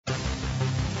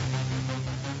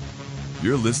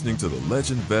You're listening to the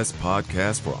Legend Vest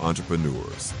podcast for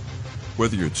entrepreneurs.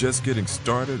 Whether you're just getting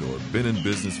started or been in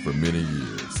business for many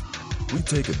years, we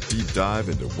take a deep dive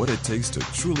into what it takes to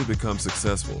truly become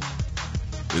successful.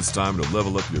 It's time to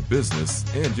level up your business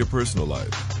and your personal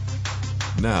life.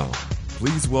 Now,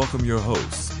 please welcome your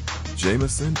hosts,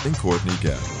 Jameson and Courtney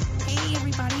Gavin. Hey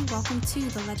everybody, welcome to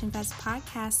the Legend Vest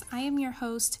podcast. I am your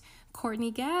host,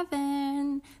 Courtney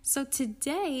Gavin. So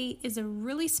today is a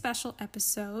really special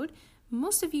episode.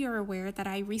 Most of you are aware that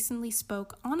I recently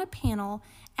spoke on a panel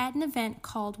at an event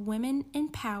called Women in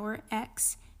Power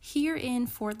X here in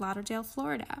Fort Lauderdale,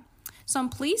 Florida. So I'm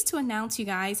pleased to announce you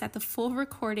guys that the full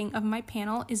recording of my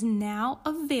panel is now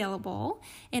available.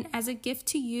 And as a gift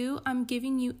to you, I'm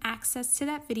giving you access to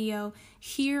that video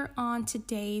here on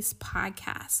today's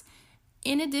podcast.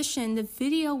 In addition, the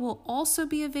video will also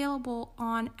be available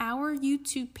on our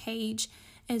YouTube page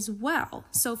as well.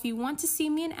 So if you want to see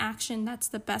me in action, that's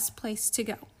the best place to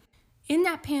go. In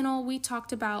that panel, we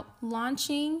talked about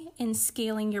launching and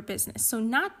scaling your business. So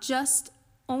not just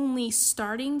only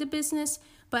starting the business,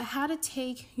 but how to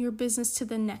take your business to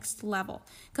the next level.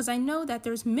 Because I know that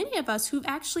there's many of us who've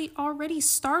actually already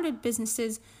started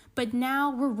businesses, but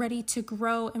now we're ready to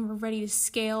grow and we're ready to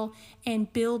scale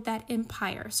and build that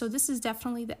empire. So this is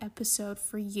definitely the episode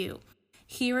for you.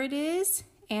 Here it is,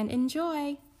 and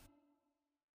enjoy.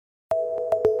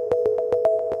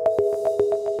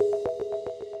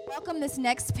 Welcome this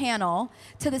next panel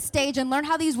to the stage and learn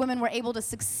how these women were able to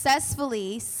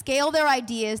successfully scale their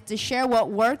ideas to share what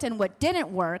worked and what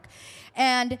didn't work.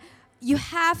 And you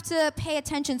have to pay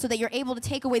attention so that you're able to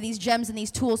take away these gems and these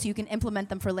tools so you can implement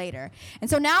them for later. And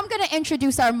so now I'm going to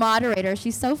introduce our moderator.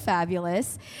 She's so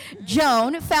fabulous.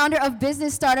 Joan, founder of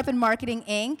Business Startup and Marketing,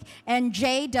 Inc., and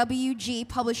JWG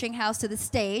Publishing House to the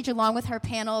stage, along with her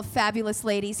panel of fabulous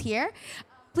ladies here.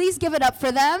 Please give it up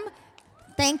for them.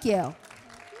 Thank you.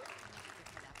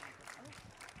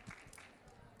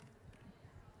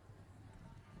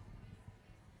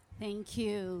 Thank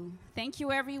you. Thank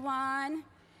you, everyone.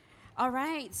 All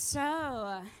right,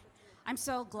 so I'm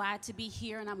so glad to be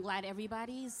here, and I'm glad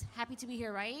everybody's happy to be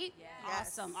here, right?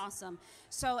 Yes. Awesome.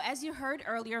 So as you heard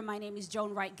earlier, my name is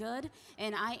Joan Wright-Good,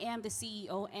 and I am the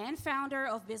CEO and founder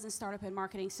of Business Startup and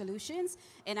Marketing Solutions,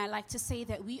 and I like to say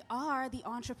that we are the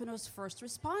entrepreneur's first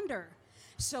responder.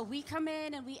 So we come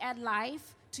in and we add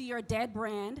life to your dead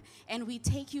brand, and we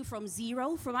take you from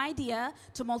zero, from idea,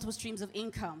 to multiple streams of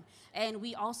income. And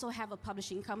we also have a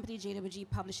publishing company, JWG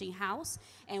Publishing House,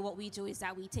 and what we do is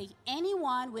that we take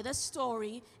anyone with a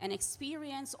story, an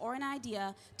experience, or an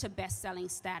idea to best-selling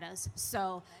status.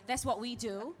 So that's what we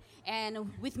do. And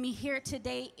with me here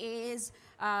today is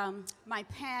my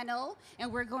panel,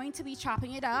 and we're going to be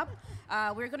chopping it up.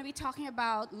 We're going to be talking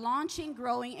about launching,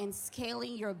 growing, and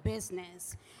scaling your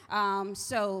business.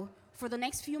 So for the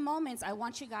next few moments, I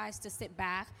want you guys to sit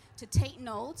back, to take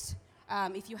notes.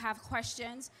 If you have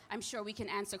questions, I'm sure we can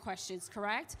answer questions,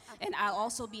 correct? And I'll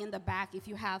also be in the back if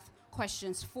you have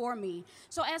questions for me.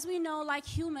 So as we know, like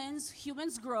humans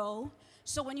grow.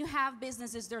 So when you have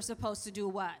businesses, they're supposed to do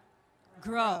what?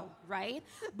 Grow, right?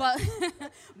 But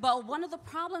one of the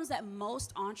problems that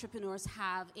most entrepreneurs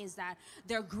have is that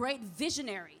they're great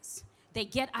visionaries. They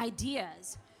get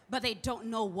ideas, but they don't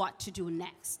know what to do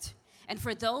next. And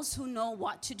for those who know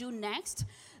what to do next,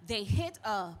 they hit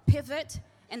a pivot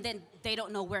and then they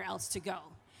don't know where else to go.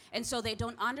 And so they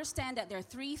don't understand that there are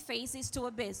three phases to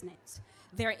a business.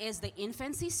 There is the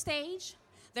infancy stage,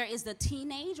 there is the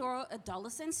teenage or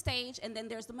adolescent stage, and then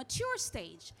there's the mature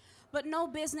stage. But no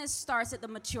business starts at the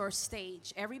mature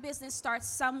stage. Every business starts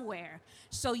somewhere.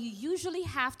 So you usually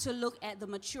have to look at the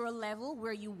mature level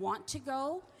where you want to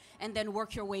go and then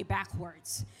work your way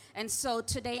backwards. And so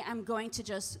today I'm going to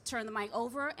just turn the mic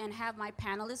over and have my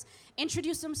panelists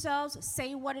introduce themselves,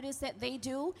 say what it is that they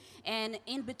do, and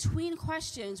in between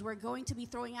questions, we're going to be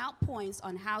throwing out points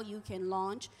on how you can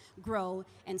launch, grow,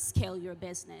 and scale your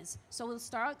business. So we'll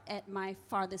start at my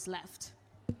farthest left.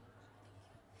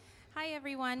 Hi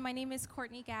everyone, my name is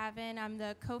Courtney Gavin. I'm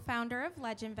the co-founder of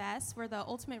Legend Vest. We're the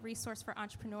ultimate resource for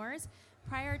entrepreneurs.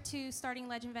 Prior to starting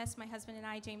Legend Vest, my husband and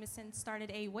I, Jameson,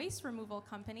 started a waste removal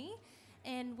company.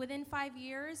 And within 5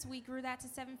 years, we grew that to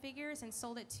 7 figures and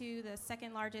sold it to the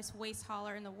second largest waste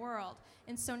hauler in the world.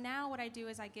 And so now what I do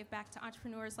is I give back to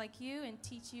entrepreneurs like you and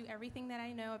teach you everything that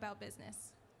I know about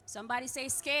business. Somebody say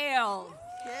scale.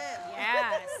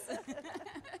 Yes.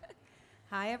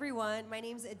 Hi everyone, my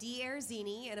name's Adi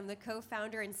Arzini and I'm the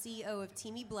co-founder and CEO of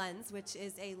Teamy Blends, which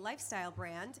is a lifestyle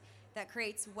brand that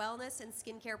creates wellness and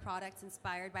skincare products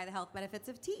inspired by the health benefits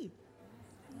of tea.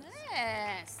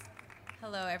 Yes.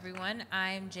 Hello, everyone.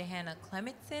 I'm Johanna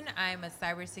Clementson. I'm a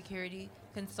cybersecurity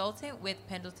consultant with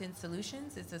Pendleton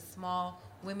Solutions. It's a small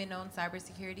women-owned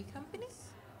cybersecurity company.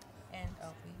 And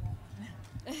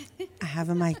I have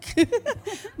a mic.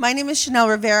 My name is Chanel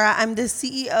Rivera. I'm the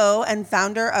CEO and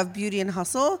founder of Beauty and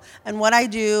Hustle. And what I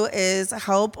do is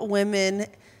help women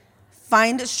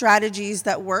find strategies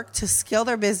that work to scale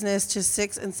their business to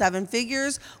 6 and 7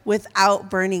 figures without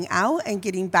burning out and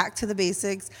getting back to the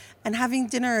basics and having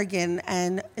dinner again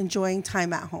and enjoying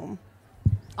time at home.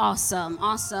 Awesome,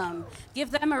 awesome.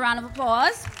 Give them a round of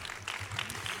applause.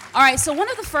 All right, so one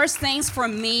of the first things for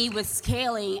me with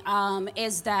scaling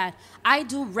is that I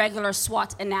do regular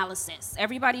SWOT analysis.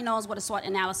 Everybody knows what a SWOT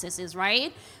analysis is,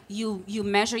 right? You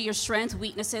measure your strengths,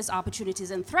 weaknesses,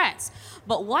 opportunities, and threats.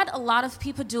 But what a lot of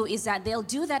people do is that they'll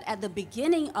do that at the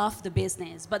beginning of the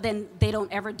business, but then they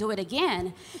don't ever do it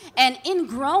again. And in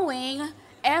growing,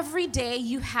 every day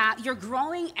you're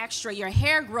growing extra. Your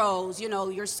hair grows,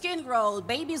 your skin grows,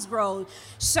 babies grow.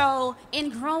 So in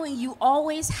growing, you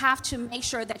always have to make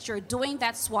sure that you're doing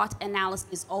that SWOT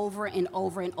analysis over and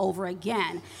over and over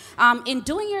again. In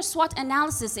doing your SWOT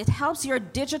analysis, it helps your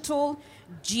digital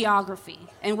geography.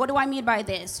 And what do I mean by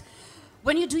this?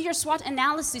 When you do your SWOT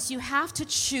analysis, you have to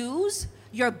choose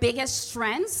your biggest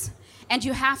strengths, and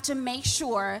you have to make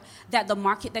sure that the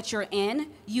market that you're in,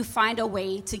 you find a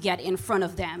way to get in front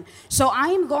of them. So I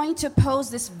am going to pose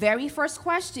this very first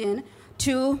question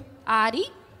to Adi.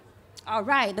 All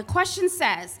right, the question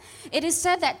says, it is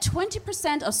said that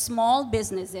 20% of small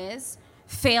businesses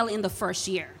fail in the first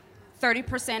year,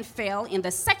 30% fail in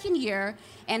the second year,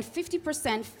 and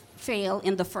 50% fail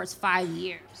in the first 5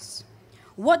 years.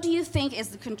 What do you think is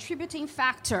the contributing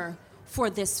factor for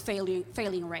this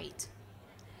failing rate?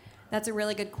 That's a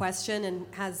really good question and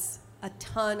has a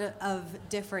ton of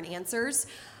different answers.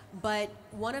 But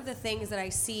one of the things that I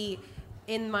see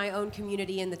in my own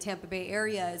community in the Tampa Bay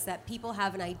area is that people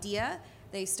have an idea,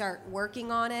 they start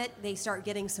working on it, they start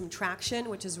getting some traction,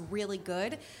 which is really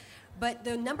good. But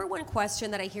the number one question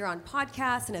that I hear on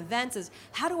podcasts and events is,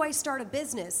 how do I start a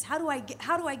business? How do I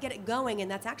get it going?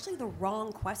 And that's actually the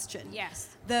wrong question.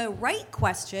 Yes. The right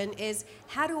question is,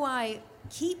 how do I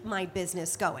keep my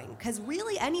business going? Because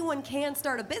really anyone can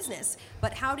start a business,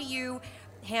 but how do you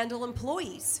handle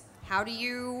employees? How do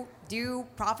you do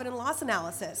profit and loss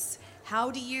analysis?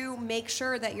 How do you make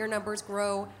sure that your numbers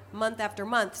grow month after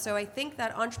month? So I think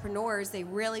that entrepreneurs, they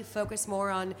really focus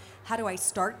more on how do I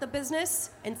start the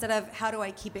business instead of how do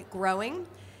I keep it growing.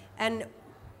 And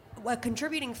a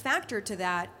contributing factor to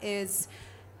that is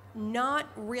not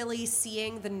really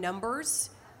seeing the numbers.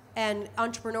 And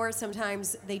entrepreneurs,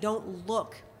 sometimes they don't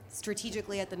look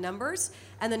strategically at the numbers,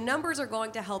 and the numbers are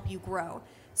going to help you grow.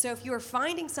 So if you're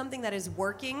finding something that is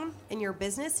working in your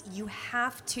business, you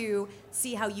have to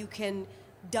see how you can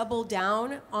double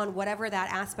down on whatever that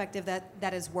aspect of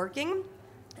that is working.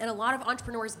 And a lot of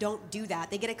entrepreneurs don't do that.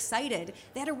 They get excited.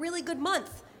 They had a really good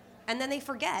month, and then they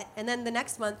forget. And then the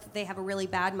next month, they have a really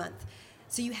bad month.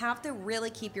 So you have to really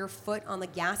keep your foot on the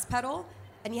gas pedal.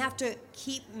 And you have to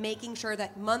keep making sure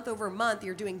that month over month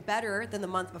you're doing better than the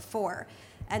month before.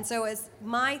 And so as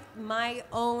my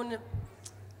own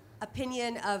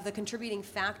opinion of the contributing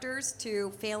factors to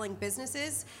failing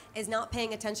businesses is not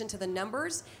paying attention to the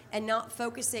numbers and not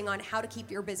focusing on how to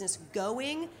keep your business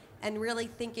going and really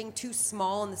thinking too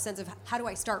small in the sense of how do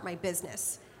I start my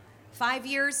business. 5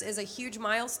 years is a huge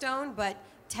milestone, but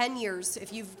 10 years,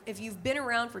 if you've been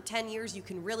around for 10 years, you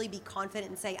can really be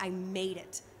confident and say, I made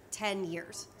it. 10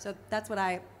 years. So that's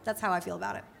how I feel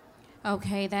about it.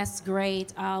 Okay, that's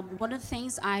great. One of the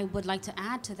things I would like to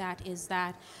add to that is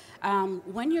that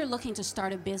when you're looking to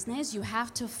start a business, you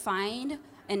have to find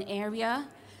an area,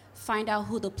 find out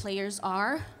who the players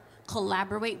are,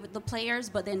 collaborate with the players,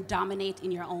 but then dominate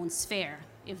in your own sphere,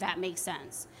 if that makes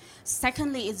sense.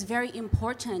 Secondly, it's very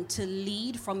important to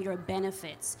lead from your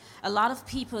benefits. A lot of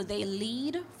people, they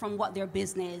lead from what their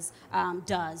business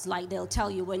does. Like they'll tell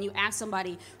you, when you ask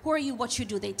somebody, who are you, what you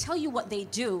do, they tell you what they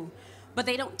do, but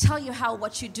they don't tell you how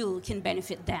what you do can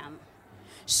benefit them.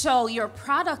 So your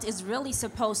product is really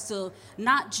supposed to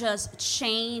not just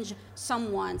change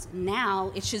someone's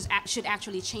now, it should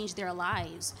actually change their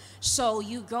lives. So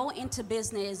you go into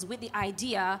business with the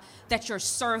idea that you're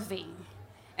serving.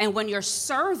 And when you're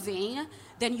serving,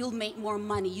 then you'll make more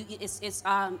money.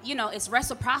 It's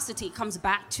reciprocity comes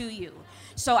back to you.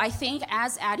 So I think,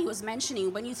 as Addie was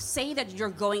mentioning, when you say that you're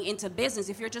going into business,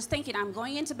 if you're just thinking, I'm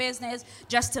going into business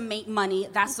just to make money,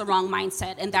 that's the wrong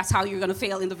mindset, and that's how you're going to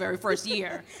fail in the very first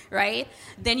year, right?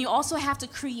 Then you also have to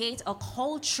create a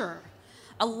culture.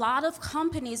 A lot of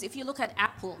companies, if you look at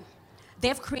Apple,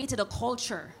 they've created a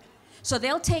culture. So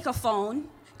they'll take a phone,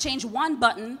 change one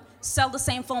button, sell the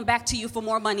same phone back to you for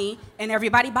more money, and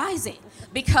everybody buys it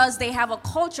because they have a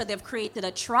culture. They've created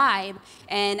a tribe.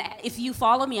 And if you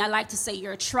follow me, I like to say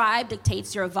your tribe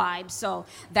dictates your vibe. So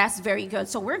that's very good.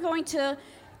 So we're going to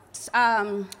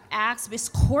ask Miss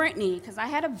Courtney, because I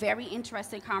had a very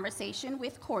interesting conversation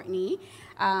with Courtney.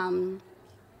 And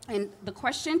the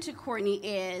question to Courtney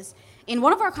is, in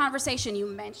one of our conversations, you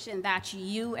mentioned that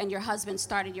you and your husband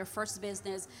started your first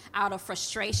business out of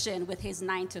frustration with his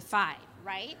 9-to-5,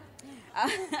 right?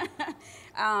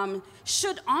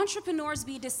 Should entrepreneurs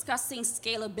be discussing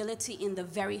scalability in the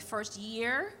very first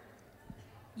year?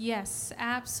 Yes,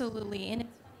 absolutely. And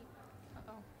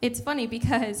it's funny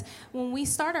because when we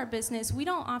start our business, we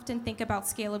don't often think about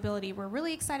scalability. We're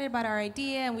really excited about our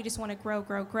idea and we just want to grow,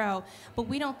 grow, grow. But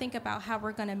we don't think about how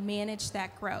we're going to manage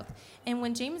that growth. And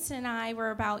when Jameson and I were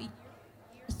about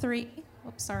 3,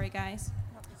 oops, sorry guys.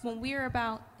 When we were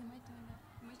about,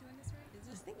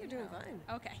 I think you're doing fine.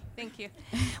 okay, thank you.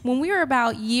 When we were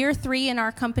about year 3 in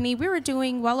our company, we were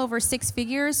doing well over 6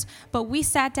 figures, but we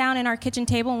sat down in our kitchen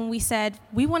table and we said,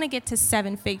 we want to get to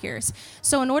 7 figures.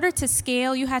 So in order to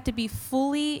scale, you have to be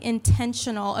fully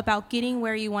intentional about getting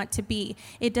where you want to be.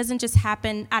 It doesn't just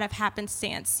happen out of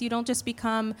happenstance. You don't just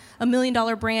become $1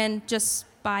 million brand just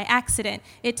by accident.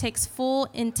 It takes full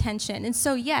intention. And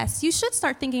so, yes, you should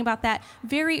start thinking about that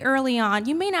very early on.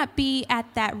 You may not be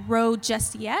at that road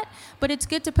just yet, but it's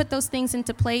good to put those things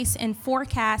into place and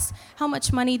forecast how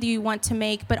much money do you want to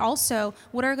make, but also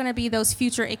what are going to be those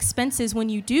future expenses when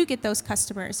you do get those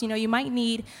customers. You know, you might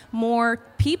need more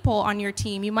people on your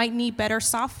team. You might need better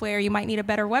software. You might need a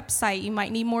better website. You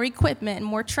might need more equipment,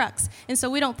 more trucks. And so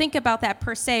we don't think about that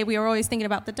per se. We are always thinking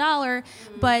about the dollar,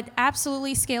 but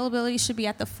absolutely scalability should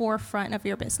be at the forefront of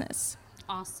your business.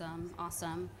 Awesome,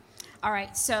 awesome. All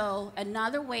right, so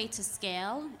another way to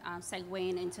scale,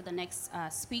 segueing into the next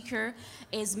speaker,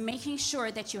 is making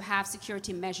sure that you have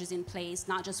security measures in place,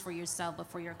 not just for yourself, but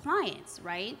for your clients,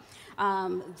 right?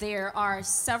 There are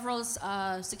several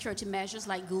security measures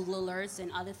like Google Alerts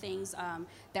and other things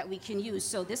that we can use.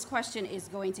 So this question is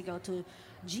going to go to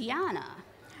Gianna.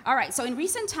 All right, so in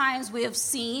recent times, we have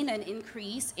seen an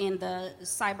increase in the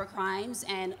cyber crimes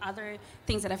and other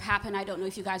things that have happened. I don't know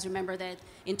if you guys remember that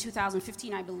in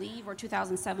 2015, I believe, or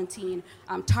 2017,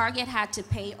 Target had to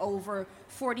pay over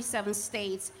 47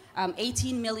 states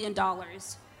 $18 million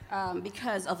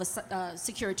because of a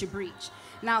security breach.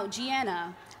 Now,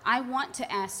 Gianna, I want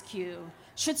to ask you,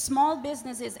 should small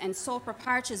businesses and sole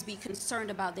proprietors be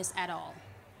concerned about this at all?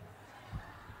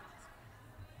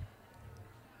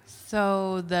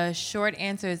 So the short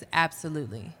answer is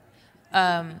absolutely.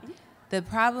 The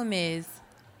problem is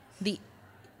the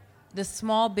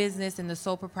small business and the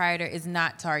sole proprietor is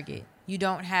not Target. You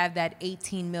don't have that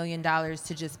 $18 million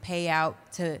to just pay out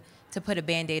to put a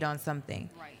Band-Aid on something.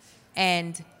 Right.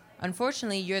 And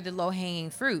unfortunately, you're the low-hanging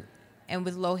fruit. And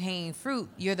with low-hanging fruit,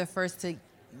 you're the first to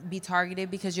be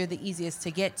targeted because you're the easiest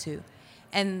to get to.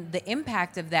 And the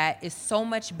impact of that is so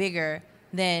much bigger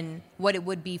than what it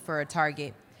would be for a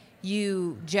Target.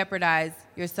 You jeopardize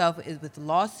yourself with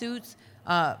lawsuits,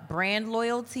 brand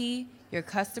loyalty, your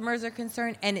customers are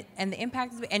concerned, and the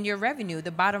impact and your revenue, the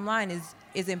bottom line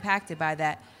is impacted by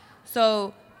that.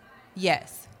 So,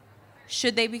 yes,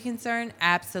 should they be concerned?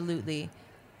 Absolutely.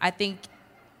 I think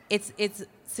it's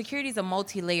security is a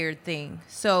multi-layered thing.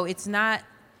 So it's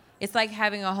like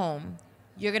having a home.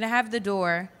 You're gonna have the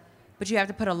door, but you have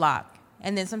to put a lock,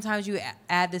 and then sometimes you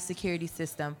add the security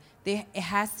system. It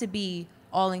has to be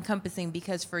all-encompassing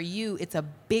because for you, it's a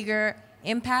bigger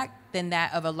impact than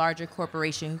that of a larger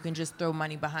corporation who can just throw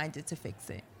money behind it to fix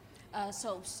it.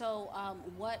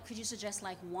 What could you suggest,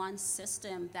 like one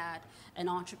system that an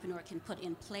entrepreneur can put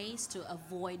in place to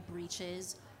avoid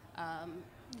breaches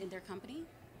in their company?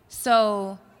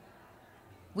 So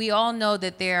we all know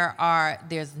that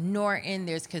there's Norton,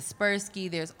 there's Kaspersky,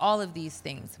 there's all of these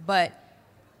things, but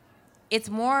it's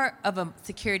more of a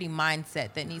security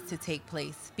mindset that needs to take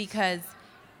place because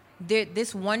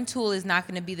this one tool is not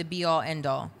going to be the be-all,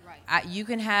 end-all. Right. You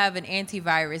can have an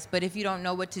antivirus, but if you don't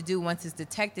know what to do once it's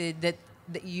detected that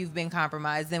you've been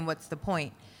compromised, then what's the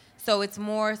point? So it's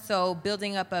more so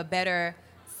building up a better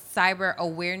cyber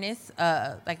awareness,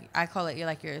 like I call it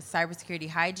like your cybersecurity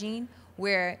hygiene,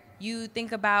 where you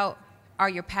think about, are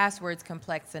your passwords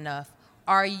complex enough?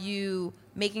 Are you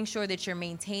making sure that you're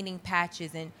maintaining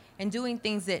patches and doing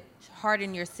things that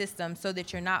harden your system so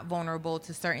that you're not vulnerable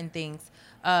to certain things?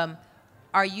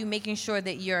 Are you making sure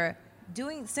that you're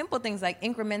doing simple things like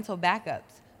incremental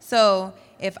backups? So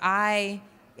if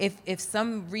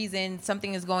some reason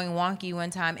something is going wonky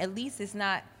one time, at least it's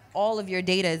not all of your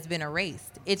data has been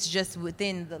erased. It's just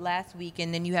within the last week,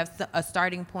 and then you have a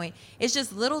starting point. It's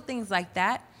just little things like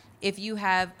that. If you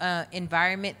have an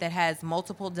environment that has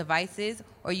multiple devices,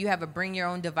 or you have a bring your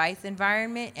own device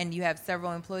environment and you have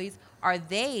several employees, are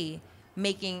they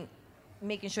making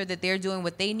sure that they're doing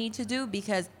what they need to do?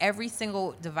 Because every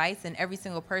single device and every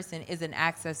single person is an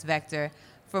access vector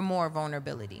for more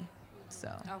vulnerability.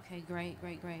 So. Okay, great.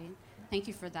 Thank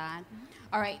you for that.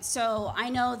 All right, so I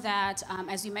know that,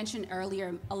 as you mentioned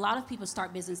earlier, a lot of people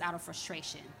start business out of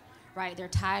frustration, right? They're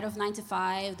tired of 9 to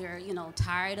 5. They're,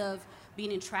 tired of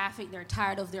being in traffic. They're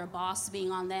tired of their boss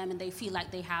being on them, and they feel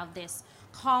like they have this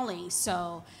calling.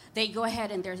 So they go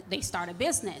ahead and they start a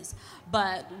business.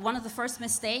 But one of the first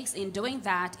mistakes in doing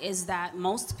that is that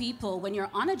most people, when you're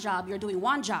on a job, you're doing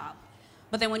one job.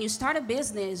 But then when you start a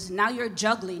business, now you're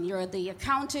juggling. You're the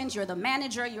accountant, you're the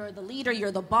manager, you're the leader,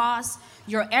 you're the boss,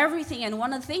 you're everything. And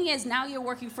one of the things is now you're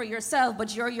working for yourself,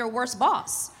 but you're your worst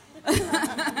boss.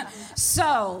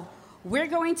 So we're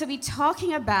going to be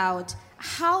talking about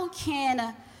how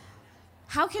can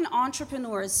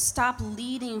entrepreneurs stop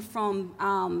leading from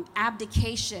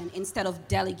abdication instead of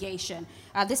delegation?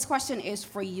 This question is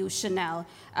for you, Chanel.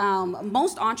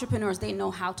 Most entrepreneurs, they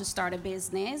know how to start a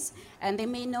business, and they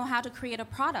may know how to create a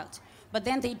product, but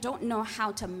then they don't know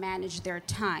how to manage their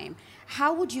time.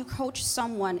 How would you coach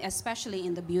someone, especially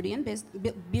in the beauty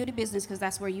business, because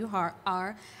that's where you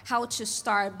are, how to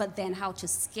start, but then how to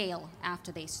scale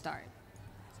after they start?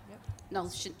 Yep. No,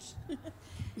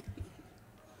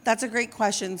 That's a great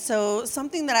question. So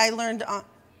something that I learned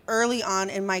early on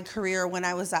in my career when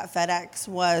I was at FedEx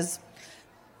was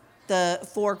the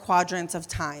 4 quadrants of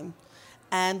time.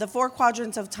 And the 4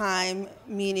 quadrants of time,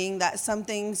 meaning that some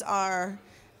things are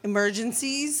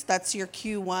emergencies, that's your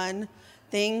Q1.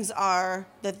 Things are,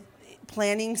 the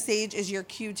planning stage is your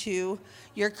Q2.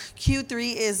 Your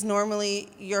Q3 is normally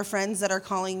your friends that are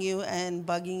calling you and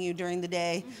bugging you during the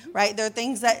day, right? There are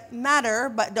things that matter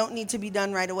but don't need to be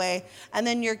done right away. And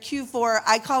then your Q4,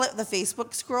 I call it the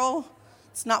Facebook scroll.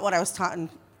 It's not what I was taught in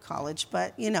college,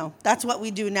 but that's what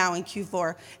we do now in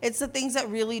Q4. It's the things that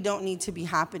really don't need to be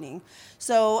happening.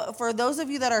 So for those of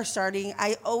you that are starting,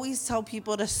 I always tell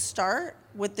people to start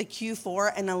with the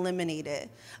Q4 and eliminate it.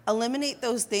 Eliminate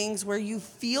those things where you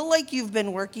feel like you've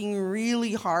been working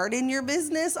really hard in your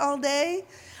business all day.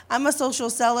 I'm a social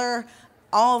seller.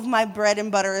 All of my bread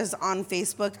and butter is on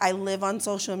Facebook. I live on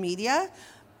social media.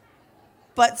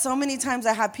 But so many times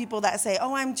I have people that say,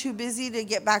 oh, I'm too busy to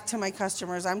get back to my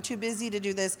customers. I'm too busy to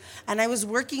do this. And I was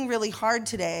working really hard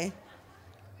today.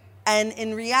 And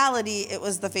in reality, it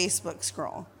was the Facebook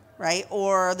scroll, right?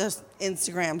 Or the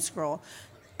Instagram scroll.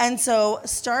 And so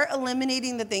start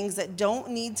eliminating the things that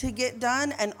don't need to get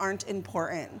done and aren't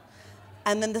important.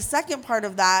 And then the second part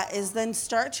of that is then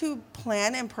start to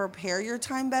plan and prepare your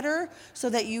time better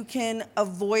so that you can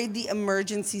avoid the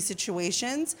emergency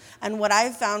situations. And what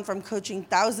I've found from coaching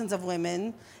thousands of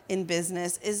women in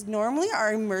business is normally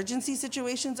our emergency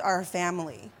situations are a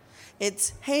family.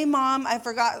 It's, hey, mom, I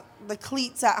forgot the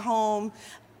cleats at home.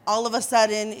 All of a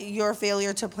sudden, your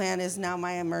failure to plan is now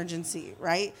my emergency,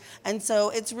 right? And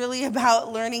so it's really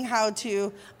about learning how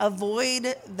to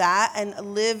avoid that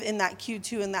and live in that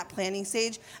Q2 and that planning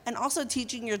stage, and also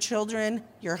teaching your children,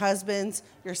 your husbands,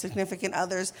 your significant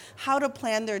others, how to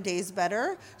plan their days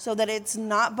better so that it's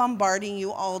not bombarding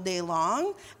you all day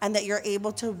long and that you're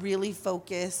able to really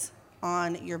focus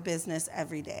on your business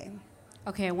every day.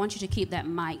 Okay, I want you to keep that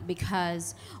mic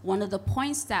because one of the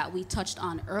points that we touched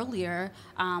on earlier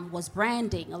was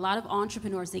branding. A lot of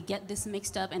entrepreneurs, they get this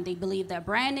mixed up and they believe that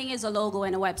branding is a logo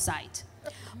and a website.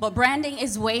 But branding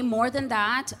is way more than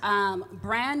that.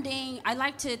 Branding, I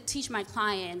like to teach my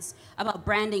clients about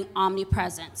branding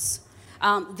omnipresence.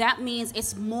 That means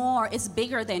it's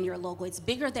bigger than your logo. It's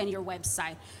bigger than your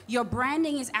website. Your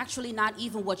branding is actually not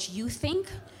even what you think.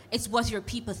 It's what your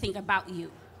people think about you.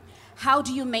 How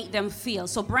do you make them feel?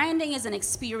 So branding is an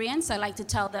experience. I like to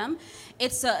tell them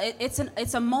it's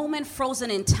a moment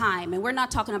frozen in time, and we're not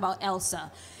talking about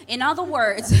Elsa. In other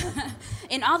words,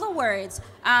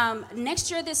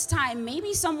 next year this time,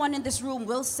 maybe someone in this room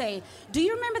will say, "Do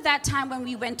you remember that time when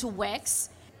we went to WEX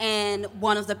and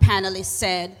one of the panelists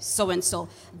said so and so?"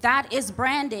 That is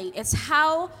branding. It's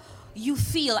how you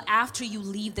feel after you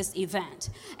leave this event.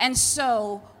 And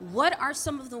so what are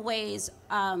some of the ways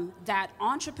that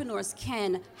entrepreneurs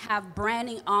can have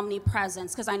branding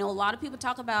omnipresence? Because I know a lot of people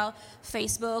talk about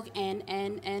Facebook and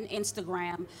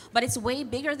Instagram, but it's way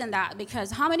bigger than that,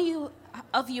 because how many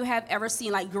of you have ever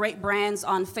seen like great brands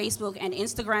on Facebook and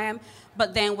Instagram,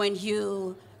 but then when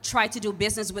you try to do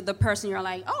business with the person, you're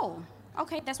like, oh,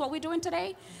 okay, that's what we're doing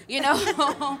today. You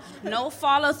know, no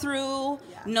follow through,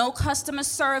 no customer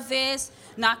service,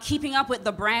 not keeping up with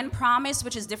the brand promise,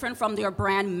 which is different from their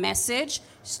brand message.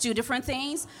 It's two different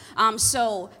things.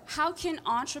 So how can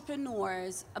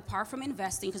entrepreneurs, apart from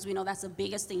investing, because we know that's the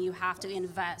biggest thing you have to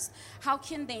invest, how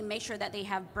can they make sure that they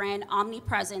have brand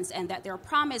omnipresence and that their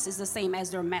promise is the same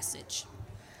as their message?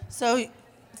 So,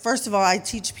 first of all, I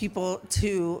teach people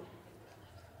to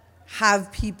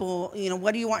have people,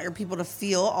 what do you want your people to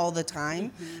feel all the time?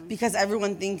 Mm-hmm. Because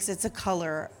everyone thinks it's a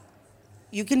color.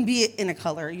 You can be in a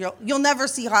color. You'll never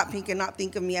see hot pink and not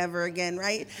think of me ever again,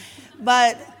 right?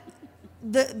 But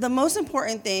the most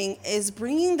important thing is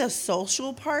bringing the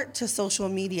social part to social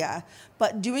media,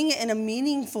 but doing it in a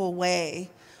meaningful way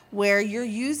where you're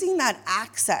using that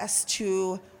access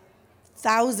to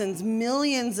thousands,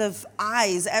 millions of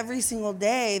eyes every single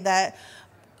day that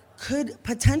could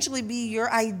potentially be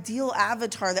your ideal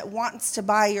avatar that wants to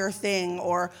buy your thing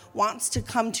or wants to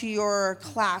come to your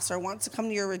class or wants to come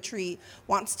to your retreat,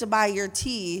 wants to buy your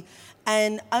tea.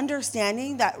 And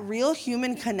understanding that real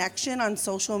human connection on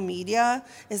social media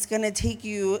is going to take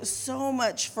you so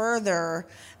much further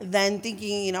than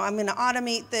thinking, I'm going to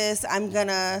automate this, I'm going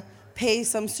to pay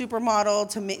some supermodel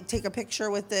to take a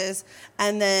picture with this,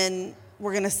 and then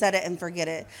we're going to set it and forget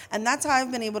it. And that's how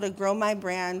I've been able to grow my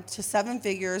brand to 7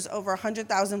 figures, over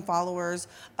 100,000 followers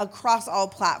across all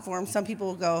platforms. Some people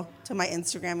will go to my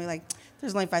Instagram and be like,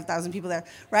 there's only 5,000 people there,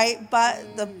 right? But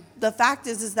the fact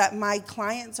is that my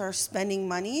clients are spending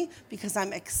money because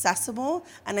I'm accessible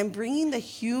and I'm bringing the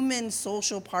human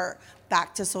social part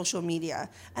back to social media.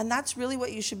 And that's really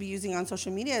what you should be using on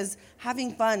social media, is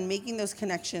having fun, making those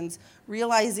connections,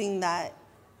 realizing that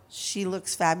she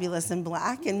looks fabulous in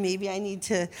black and maybe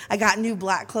I got new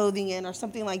black clothing in or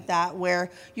something like that,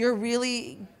 where you're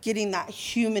really getting that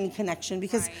human connection.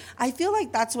 Because right. I feel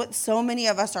like that's what so many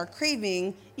of us are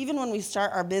craving, even when we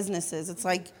start our businesses. It's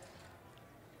like,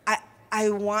 I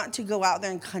want to go out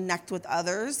there and connect with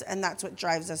others, and that's what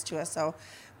drives us to us. So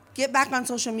get back on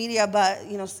social media, but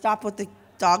stop with the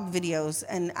dog videos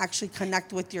and actually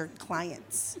connect with your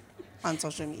clients on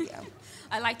social media.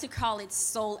 I like to call it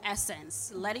soul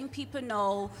essence, letting people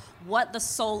know what the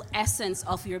soul essence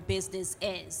of your business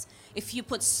is. If you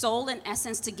put soul and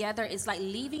essence together, it's like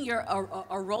leaving your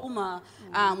aroma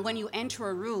when you enter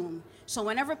a room. So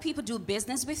whenever people do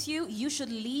business with you, you should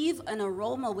leave an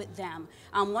aroma with them.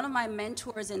 One of my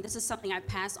mentors, and this is something I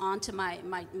pass on to my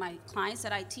clients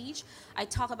that I teach, I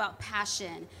talk about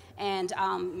passion. And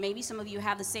maybe some of you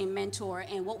have the same mentor.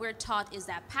 And what we're taught is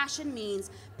that passion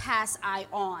means pass I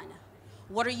on.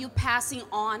 What are you passing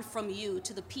on from you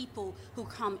to the people who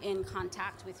come in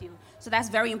contact with you? So that's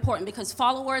very important, because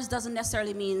followers doesn't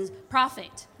necessarily mean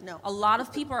profit. No. A lot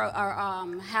of people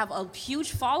have a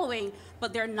huge following,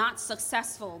 but they're not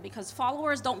successful because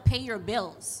followers don't pay your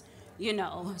bills,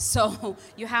 So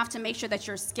you have to make sure that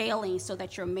you're scaling so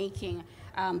that you're making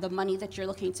the money that you're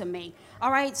looking to make.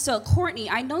 All right, so Courtney,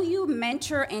 I know you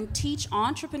mentor and teach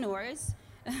entrepreneurs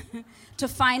to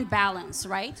find balance,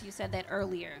 right? You said that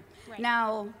earlier. Right.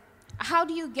 Now, how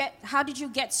did you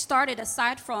get started,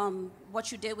 aside from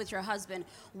what you did with your husband?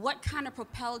 What kind of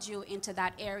propelled you into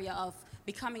that area of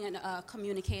becoming a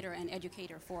communicator and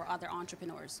educator for other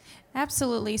entrepreneurs?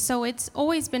 Absolutely. So it's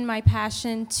always been my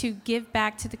passion to give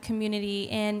back to the community.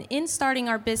 And in starting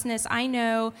our business, I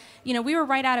know, we were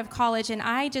right out of college, and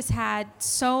I just had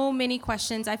so many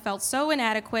questions. I felt so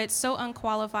inadequate, so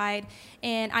unqualified.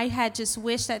 And I had just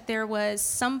wished that there was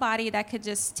somebody that could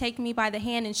just take me by the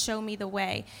hand and show me the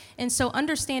way. And so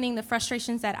understanding the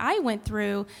frustrations that I went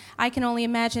through, I can only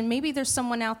imagine maybe there's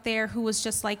someone out there who was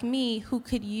just like me who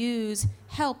could use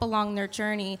help along their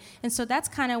journey. And so that's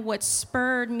kind of what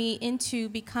spurred me into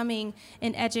becoming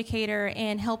an educator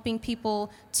and helping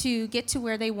people to get to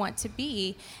where they want to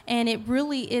be. And it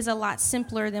really is a lot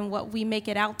simpler than what we make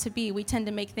it out to be. We tend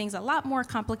to make things a lot more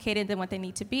complicated than what they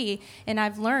need to be. And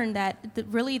I've learned that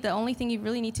the only thing you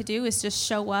really need to do is just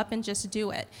show up and just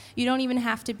do it. You don't even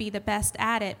have to be the best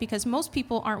at it, because most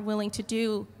people aren't willing to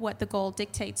do what the goal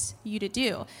dictates you to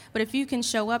do. But if you can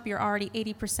show up, you're already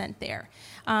 80% there.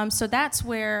 So that's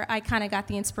where I kind of got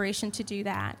the inspiration to do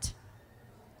that.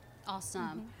 Awesome.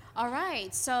 Mm-hmm. All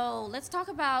right, so let's talk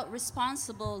about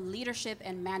responsible leadership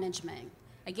and management.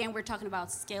 Again, we're talking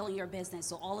about scaling your business,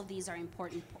 so all of these are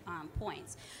important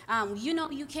points.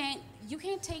 You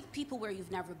can't take people where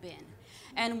you've never been.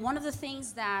 And one of the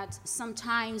things that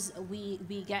sometimes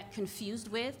we get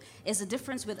confused with is the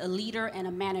difference with a leader and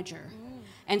a manager.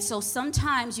 And so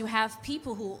sometimes you have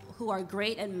people who are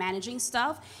great at managing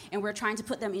stuff, and we're trying to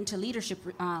put them into leadership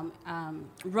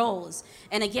roles.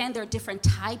 And again, there are different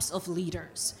types of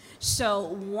leaders. So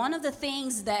one of the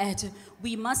things that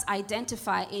we must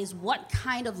identify is, what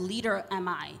kind of leader am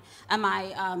I? Am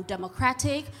I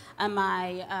democratic? Am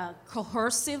I a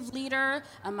coercive leader?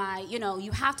 Am I,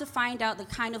 you have to find out the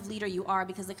kind of leader you are,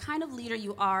 because the kind of leader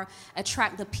you are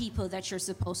attract the people that you're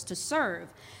supposed to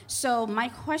serve. So my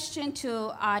question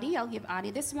to Adi, I'll give Adi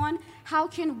this one. How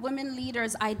can women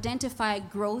leaders identify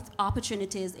growth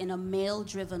opportunities in a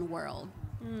male-driven world?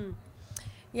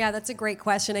 Yeah, that's a great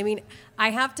question. I mean, I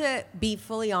have to be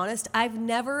fully honest. I've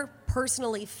never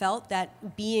personally felt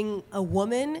that being a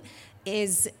woman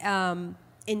is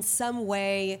in some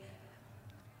way,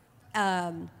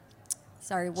 word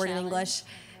in English.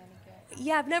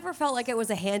 Yeah, I've never felt like it was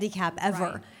a handicap ever.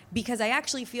 Right. Because I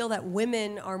actually feel that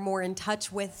women are more in touch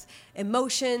with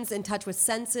emotions, in touch with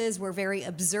senses. We're very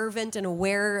observant and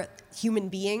aware human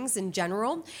beings in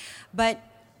general. But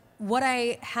what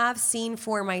I have seen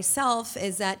for myself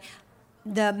is that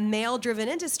the male-driven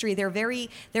industry,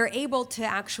 they're able to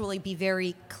actually be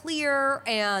very clear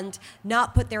and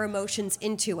not put their emotions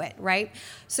into it, right?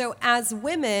 So as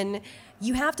women,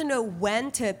 you have to know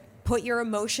when to put your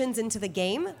emotions into the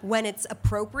game, when it's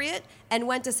appropriate, and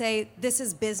when to say, this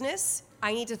is business.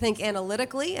 I need to think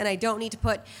analytically, and I don't need to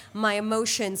put my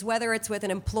emotions, whether it's with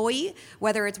an employee,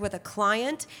 whether it's with a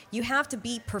client. You have to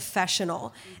be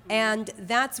professional. And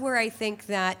that's where I think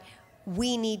that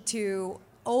we need to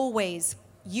always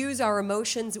use our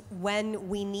emotions when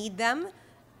we need them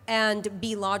and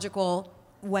be logical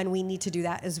when we need to do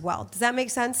that as well. Does that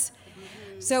make sense?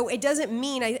 So it doesn't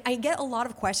mean, I get a lot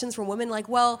of questions from women like,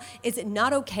 well, is it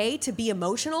not okay to be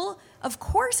emotional? Of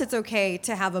course it's okay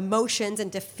to have emotions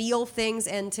and to feel things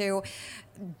and to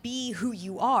be who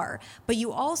you are. But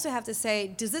you also have to say,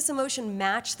 does this emotion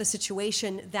match the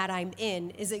situation that I'm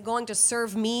in? Is it going to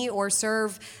serve me or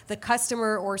serve the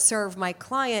customer or serve my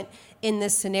client in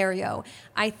this scenario?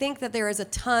 I think that there is a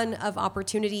ton of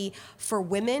opportunity for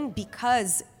women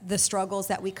because the struggles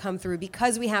that we come through,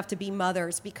 because we have to be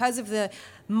mothers, because of the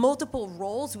multiple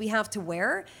roles we have to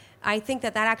wear. I think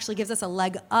that actually gives us a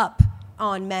leg up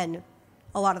on men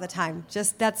a lot of the time.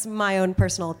 Just that's my own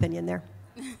personal opinion there.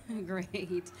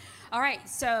 Great. All right,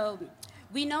 so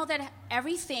we know that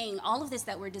everything, all of this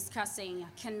that we're discussing,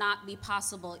 cannot be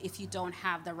possible if you don't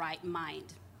have the right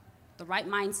mind, the right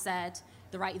mindset,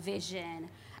 the right vision.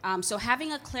 So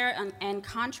having a clear and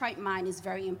contrite mind is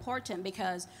very important,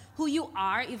 because who you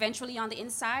are eventually on the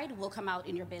inside will come out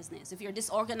in your business. If you're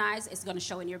disorganized, it's going to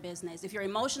show in your business. If you're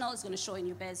emotional, it's going to show in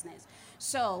your business.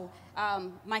 So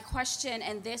my question,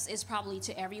 and this is probably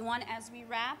to everyone as we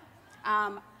wrap,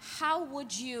 how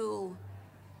would you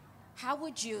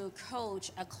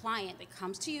coach a client that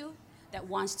comes to you that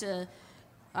wants to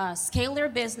scale their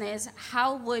business?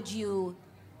 How would you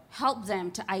help them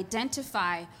to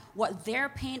identify what their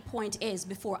pain point is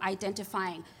before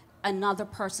identifying another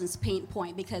person's pain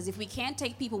point? Because if we can't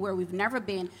take people where we've never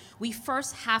been, we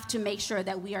first have to make sure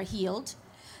that we are healed,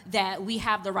 that we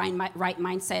have the right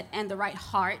mindset and the right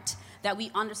heart, that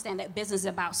we understand that business is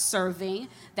about serving,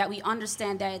 that we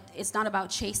understand that it's not about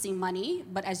chasing money,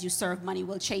 but as you serve, money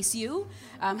will chase you.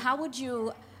 How would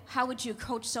you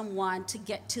coach someone to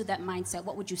get to that mindset?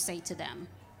 What would you say to them?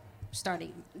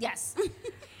 Starting, yes.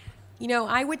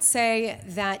 I would say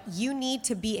that you need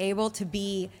to be able to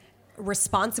be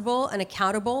responsible and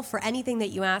accountable for anything that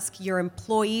you ask your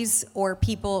employees or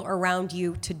people around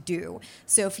you to do.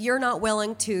 So if you're not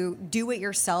willing to do it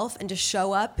yourself and to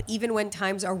show up even when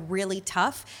times are really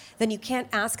tough, then you can't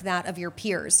ask that of your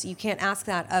peers. You can't ask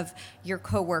that of your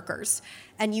coworkers.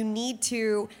 And you need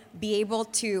to be able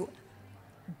to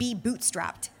be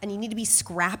bootstrapped, and you need to be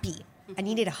scrappy, and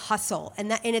you need to hustle.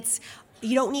 And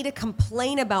you don't need to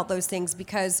complain about those things,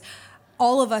 because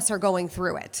all of us are going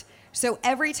through it. So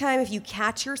every time if you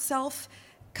catch yourself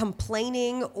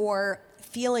complaining or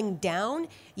feeling down,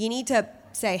 you need to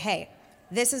say, hey,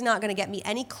 this is not going to get me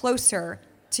any closer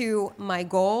to my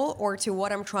goal or to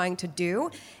what I'm trying to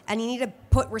do. And you need to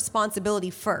put responsibility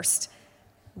first.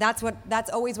 That's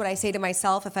always what I say to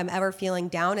myself if I'm ever feeling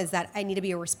down, is that I need to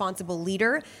be a responsible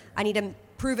leader. I need to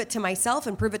prove it to myself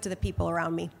and prove it to the people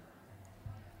around me.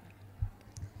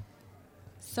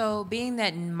 So being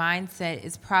that mindset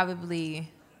is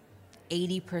probably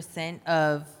 80%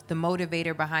 of the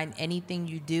motivator behind anything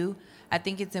you do, I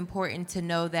think it's important to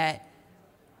know that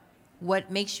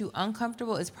what makes you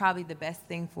uncomfortable is probably the best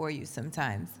thing for you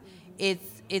sometimes.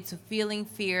 It's feeling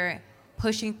fear,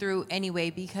 pushing through anyway,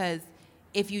 because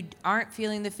if you aren't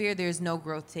feeling the fear, there's no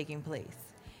growth taking place.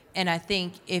 And I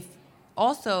think if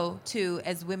also, too,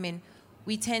 as women,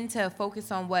 we tend to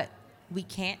focus on what we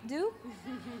can't do.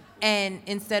 And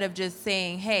instead of just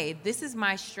saying, hey, this is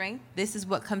my strength, this is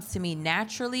what comes to me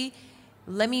naturally,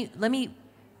 let me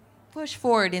push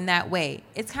forward in that way.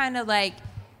 It's kind of like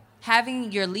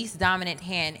having your least dominant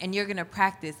hand, and you're going to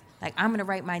practice, like, I'm going to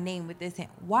write my name with this hand.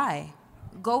 Why?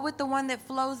 Go with the one that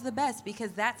flows the best,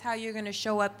 because that's how you're going to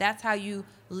show up. That's how you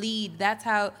lead. That's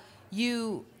how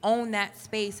you own that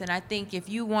space. And I think if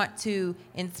you want to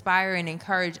inspire and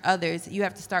encourage others, you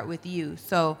have to start with you.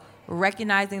 So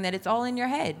recognizing that it's all in your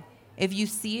head. If you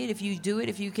see it, if you do it,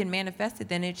 if you can manifest it,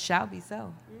 then it shall be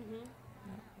so.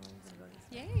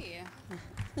 Yay.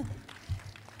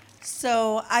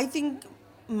 So I think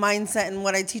mindset and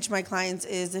what I teach my clients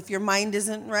is if your mind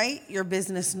isn't right, your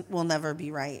business will never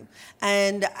be right.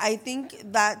 And I think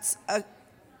that's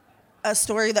a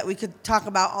story that we could talk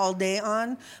about all day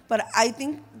on. But I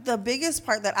think the biggest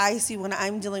part that I see when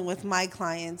I'm dealing with my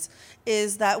clients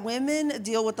is that women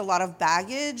deal with a lot of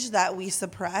baggage that we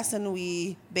suppress and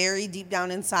we bury deep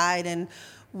down inside, and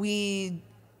we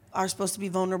are supposed to be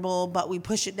vulnerable, but we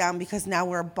push it down because now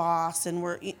we're a boss and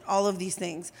we're all of these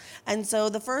things. And so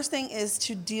the first thing is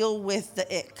to deal with the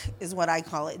ick, is what I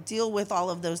call it. Deal with all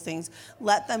of those things.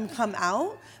 Let them come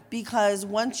out, because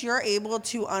once you're able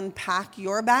to unpack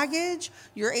your baggage,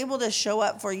 you're able to show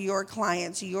up for your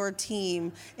clients, your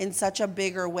team in such a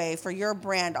bigger way, for your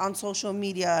brand on social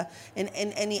media, in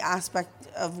any aspect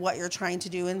of what you're trying to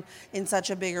do in such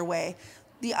a bigger way.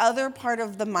 The other part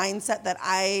of the mindset that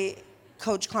I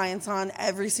coach clients on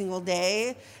every single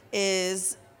day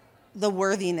is the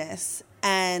worthiness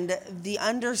and the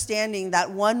understanding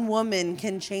that one woman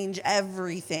can change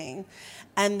everything.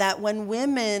 And that when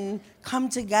women come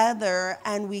together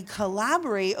and we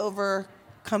collaborate over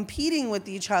competing with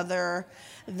each other,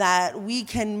 that we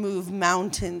can move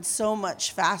mountains so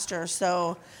much faster.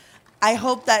 So I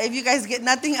hope that if you guys get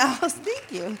nothing else,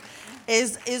 thank you,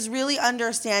 is really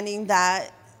understanding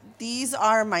that these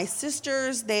are my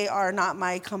sisters. They are not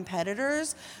my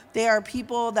competitors. They are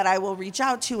people that I will reach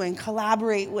out to and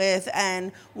collaborate with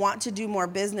and want to do more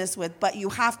business with. But you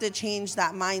have to change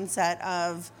that mindset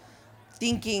of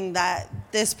thinking that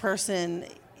this person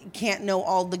can't know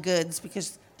all the goods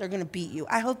because they're going to beat you.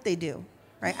 I hope they do,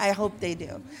 right? I hope they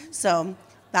do. So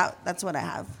that's what I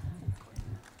have.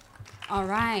 All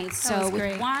right. So with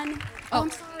great. one. Oh,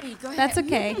 I'm sorry. Go ahead. That's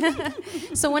okay.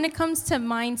 So when it comes to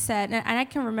mindset, and I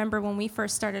can remember when we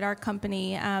first started our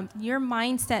company, your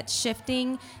mindset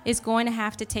shifting is going to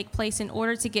have to take place in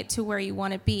order to get to where you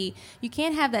want to be. You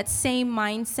can't have that same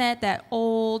mindset, that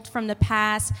old from the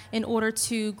past, in order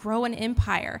to grow an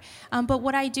empire. But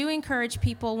what I do encourage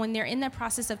people when they're in the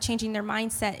process of changing their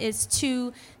mindset is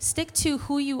to stick to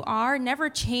who you are, never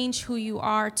change who you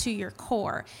are to your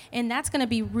core. And that's going to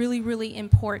be really, really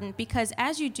important, because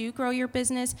as you do grow your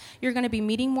business, you're going to be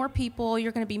meeting more people.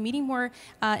 You're going to be meeting more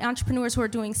entrepreneurs who are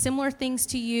doing similar things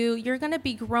to you. You're going to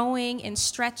be growing and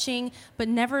stretching, but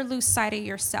never lose sight of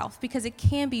yourself, because it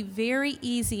can be very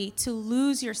easy to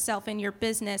lose yourself in your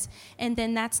business, and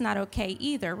then that's not okay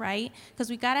either, right? Because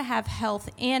we got to have health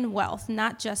and wealth,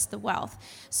 not just the wealth.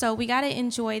 So we got to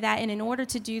enjoy that, and in order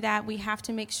to do that, we have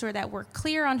to make sure that we're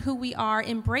clear on who we are,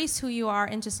 embrace who you are,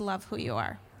 and just love who you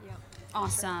are.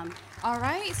 Awesome. All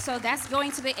right, so that's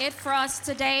going to be it for us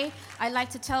today. I like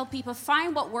to tell people,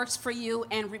 find what works for you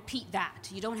and repeat that.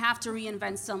 You don't have to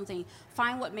reinvent something.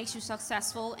 Find what makes you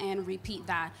successful and repeat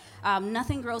that.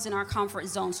 Nothing grows in our comfort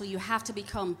zone, so you have to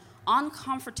become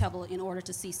uncomfortable in order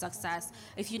to see success.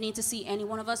 If you need to see any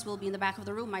one of us, we'll be in the back of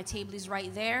the room. My table is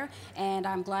right there, and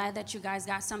I'm glad that you guys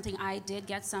got something. I did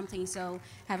get something, so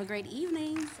have a great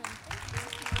evening.